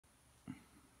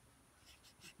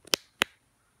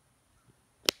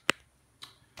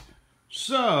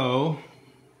So,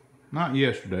 not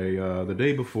yesterday, the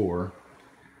day before,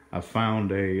 I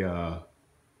found I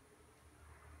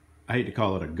hate to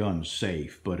call it a gun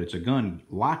safe, but it's a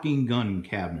locking gun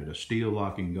cabinet, a steel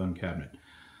locking gun cabinet,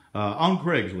 on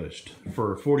Craigslist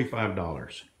for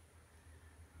 $45.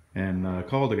 And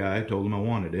called the guy, told him I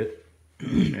wanted it,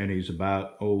 and he's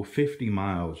about, 50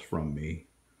 miles from me.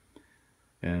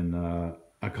 And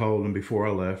I called him before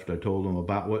I left. I told him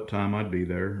about what time I'd be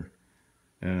there.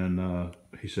 And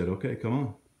he said, okay, come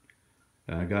on.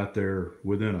 And I got there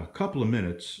within a couple of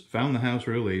minutes, found the house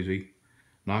real easy,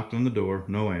 knocked on the door,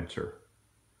 no answer.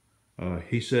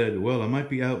 He said, well, I might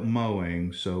be out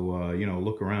mowing, so,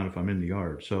 look around if I'm in the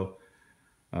yard. So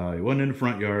he wasn't in the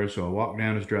front yard, so I walked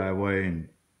down his driveway and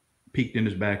peeked in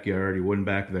his backyard. He wasn't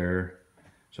back there.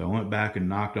 So I went back and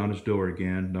knocked on his door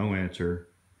again, no answer.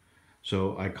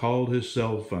 So I called his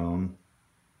cell phone,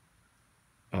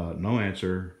 no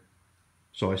answer.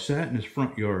 So I sat in his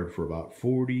front yard for about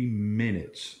 40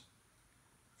 minutes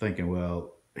thinking,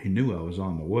 well, he knew I was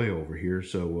on the way over here,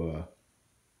 so,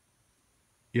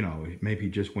 maybe he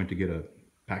just went to get a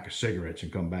pack of cigarettes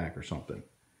and come back or something.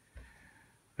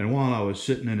 And while I was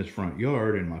sitting in his front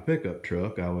yard in my pickup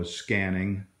truck, I was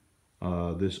scanning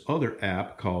this other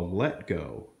app called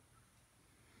Letgo.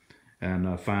 And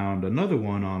I found another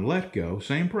one on Letgo,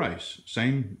 same price,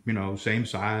 same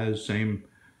size, same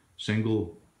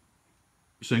single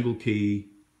key.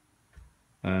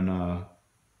 And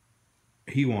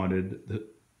he wanted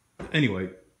anyway,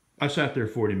 I sat there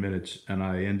 40 minutes and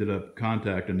I ended up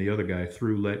contacting the other guy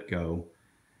through Letgo.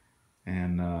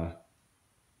 And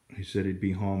he said he'd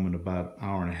be home in about an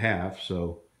hour and a half.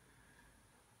 So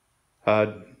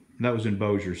that was in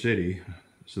Bossier City,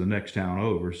 so the next town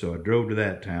over. So I drove to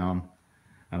that town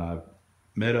and I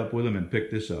met up with him and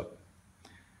picked this up.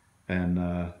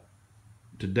 And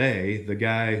today, the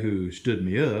guy who stood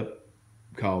me up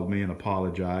called me and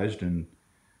apologized and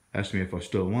asked me if I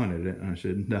still wanted it. And I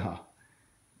said,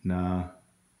 nah,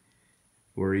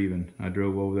 we're even. I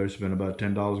drove over there, spent about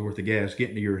 $10 worth of gas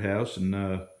getting to your house, and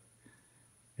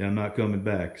I'm not coming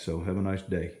back, so have a nice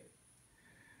day.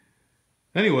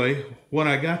 Anyway, what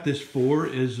I got this for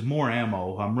is more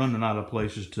ammo. I'm running out of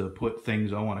places to put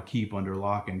things I want to keep under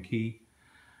lock and key,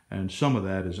 and some of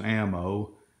that is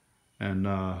ammo, and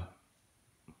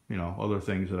other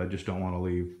things that I just don't want to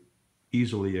leave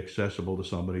easily accessible to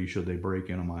somebody should they break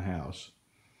into my house.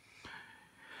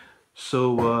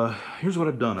 So here's what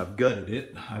I've done. I've gutted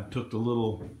it. I took the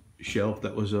little shelf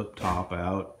that was up top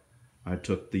out. I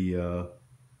took the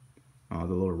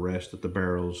little rest that the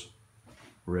barrels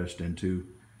rest into,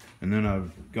 and then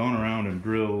I've gone around and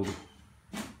drilled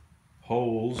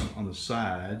holes on the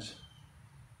sides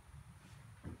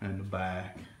and the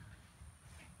back.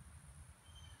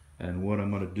 And what I'm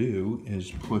going to do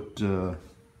is put these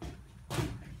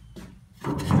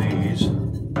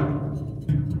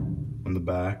on the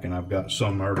back, and I've got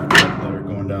some already that are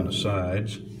going down the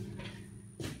sides.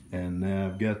 And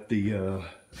then I've got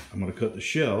I'm going to cut the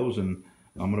shelves, and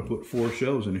I'm going to put 4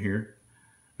 shelves in here.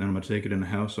 Then I'm going to take it in the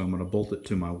house, so I'm going to bolt it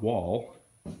to my wall.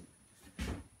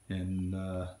 And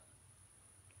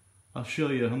I'll show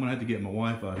you. I'm going to have to get my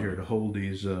wife out here to hold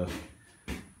these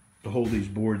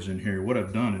boards in here. What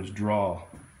I've done is draw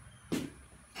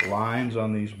lines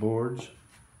on these boards,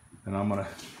 and I'm going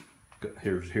to,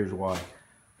 here's why.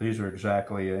 These are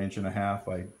exactly 1.5 inches.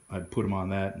 I put them on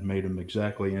that and made them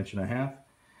exactly 1.5 inches.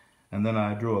 And then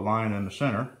I drew a line in the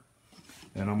center,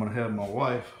 and I'm going to have my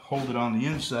wife hold it on the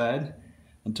inside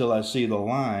until I see the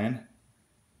line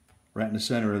right in the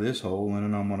center of this hole, and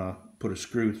then I'm going to put a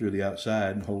screw through the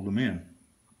outside and hold them in.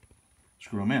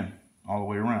 Screw them in all the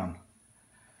way around.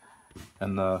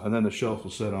 And then the shelf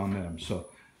will set on them. So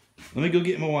let me go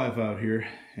get my wife out here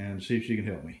and see if she can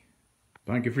help me.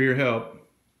 Thank you for your help.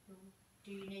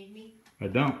 Do you need me? I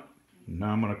don't.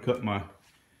 Now I'm going to cut my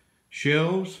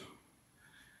shelves.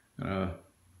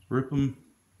 Rip them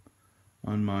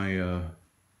on my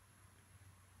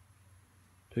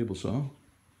table saw.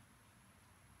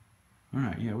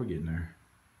 Alright, yeah, we're getting there.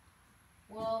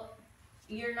 Well,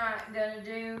 you're not gonna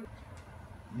do...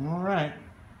 Alright.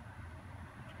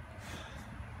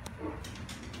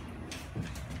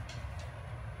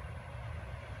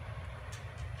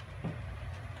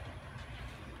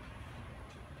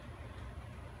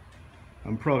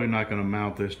 I'm probably not going to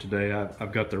mount this today.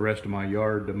 I've got the rest of my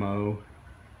yard to mow.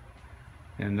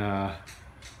 And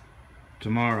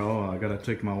tomorrow I got to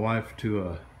take my wife to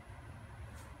a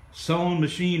sewing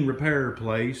machine repair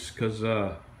place because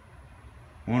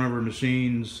one of her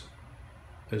machines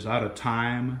is out of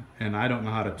time and I don't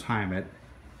know how to time it.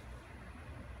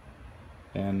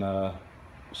 And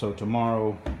so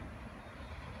tomorrow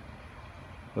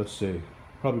let's see,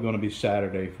 probably going to be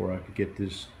Saturday before I could get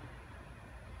this.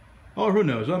 Or who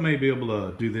knows, I may be able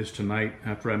to do this tonight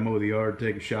after I mow the yard,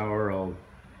 take a shower.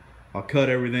 I'll cut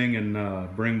everything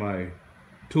and bring my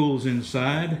tools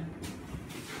inside.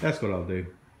 That's what I'll do.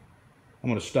 I'm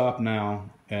going to stop now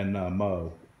and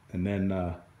mow, and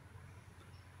then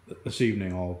this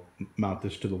evening I'll mount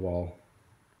this to the wall.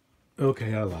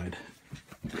 Okay, I lied.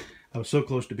 I was so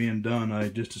close to being done, I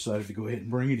just decided to go ahead and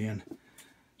bring it in.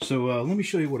 So let me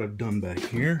show you what I've done back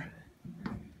here.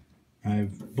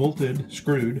 I've bolted,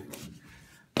 screwed,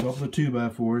 a couple of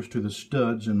 2x4s to the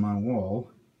studs in my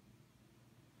wall.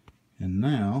 And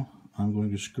now I'm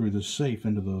going to screw the safe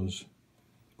into those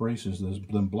braces,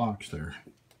 them blocks there.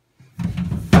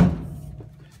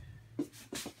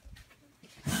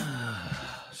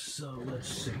 So let's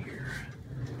see here.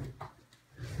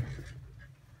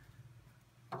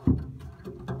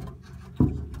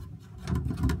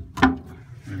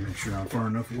 Make sure I'm far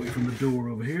enough away from the door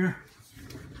over here.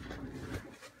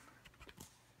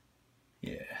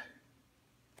 Yeah.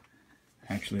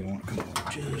 Actually, I want to come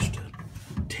over just a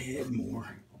tad more.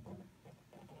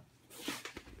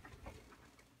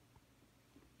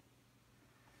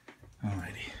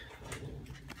 Alrighty.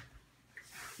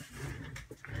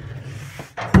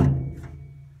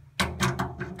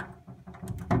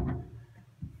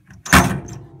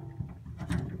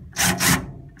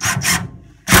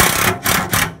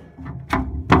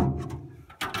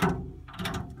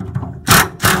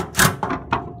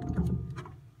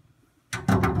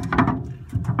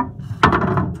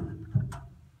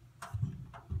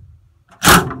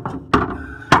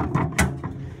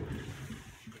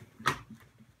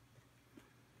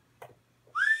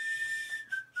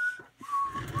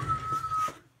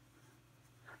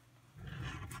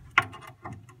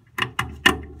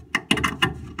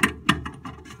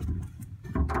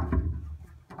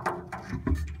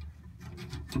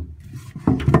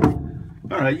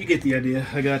 Alright, you get the idea.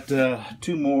 I got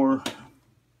 2 more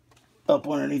up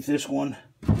underneath this one.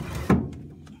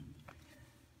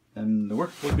 And we're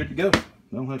good to go.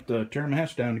 Don't have to turn the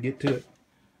hatch down to get to it.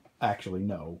 Actually,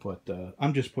 no, but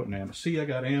I'm just putting ammo. See, I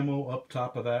got ammo up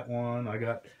top of that one. I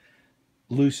got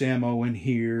loose ammo in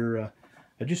here.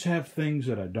 I just have things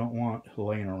that I don't want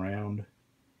laying around.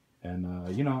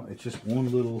 And, you know, it's just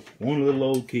one little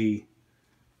old key.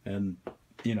 And,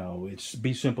 you know, it's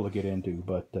be simple to get into,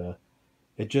 but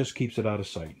it just keeps it out of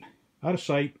sight. Out of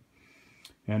sight,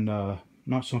 and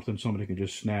not something somebody can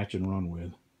just snatch and run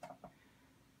with.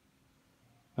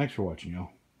 Thanks for watching, y'all.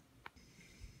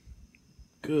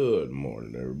 Good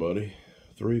morning, everybody.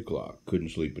 3 o'clock. Couldn't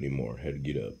sleep anymore. Had to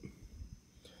get up.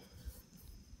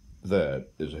 That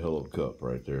is a hell of a cup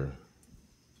right there.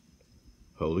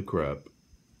 Holy crap.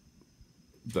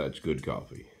 That's good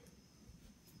coffee.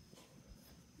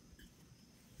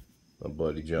 My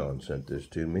buddy John sent this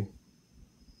to me.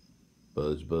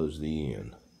 Buzz the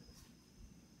Inn.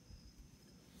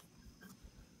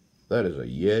 That is a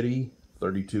Yeti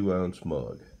 32-ounce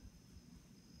mug.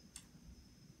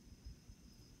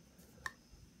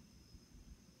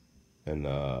 And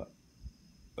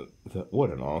what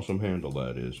an awesome handle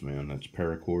that is, man. That's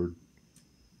paracord.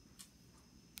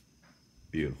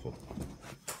 Beautiful.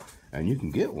 And you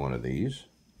can get one of these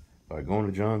by going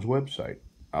to John's website.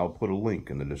 I'll put a link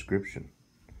in the description.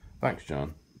 Thanks,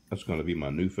 John. That's going to be my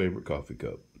new favorite coffee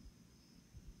cup.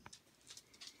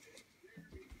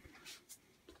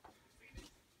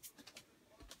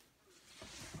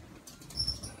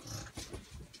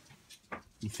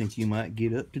 You think you might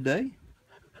get up today?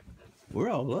 We're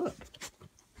all up.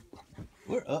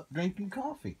 We're up drinking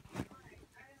coffee.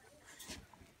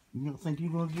 You don't think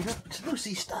you're going to get up?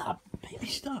 Lucy, stop. Baby,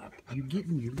 stop. You're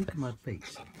looking at my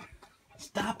face.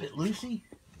 Stop it, Lucy.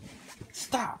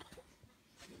 Stop.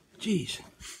 Jeez.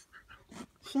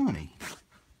 Sonny.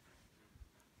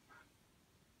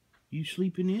 You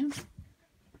sleeping in?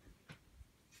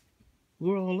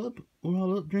 We're all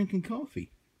up drinking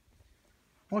coffee.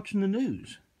 Watching the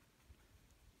news.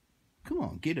 Come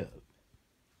on, get up.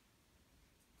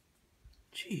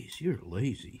 Jeez, you're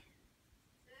lazy.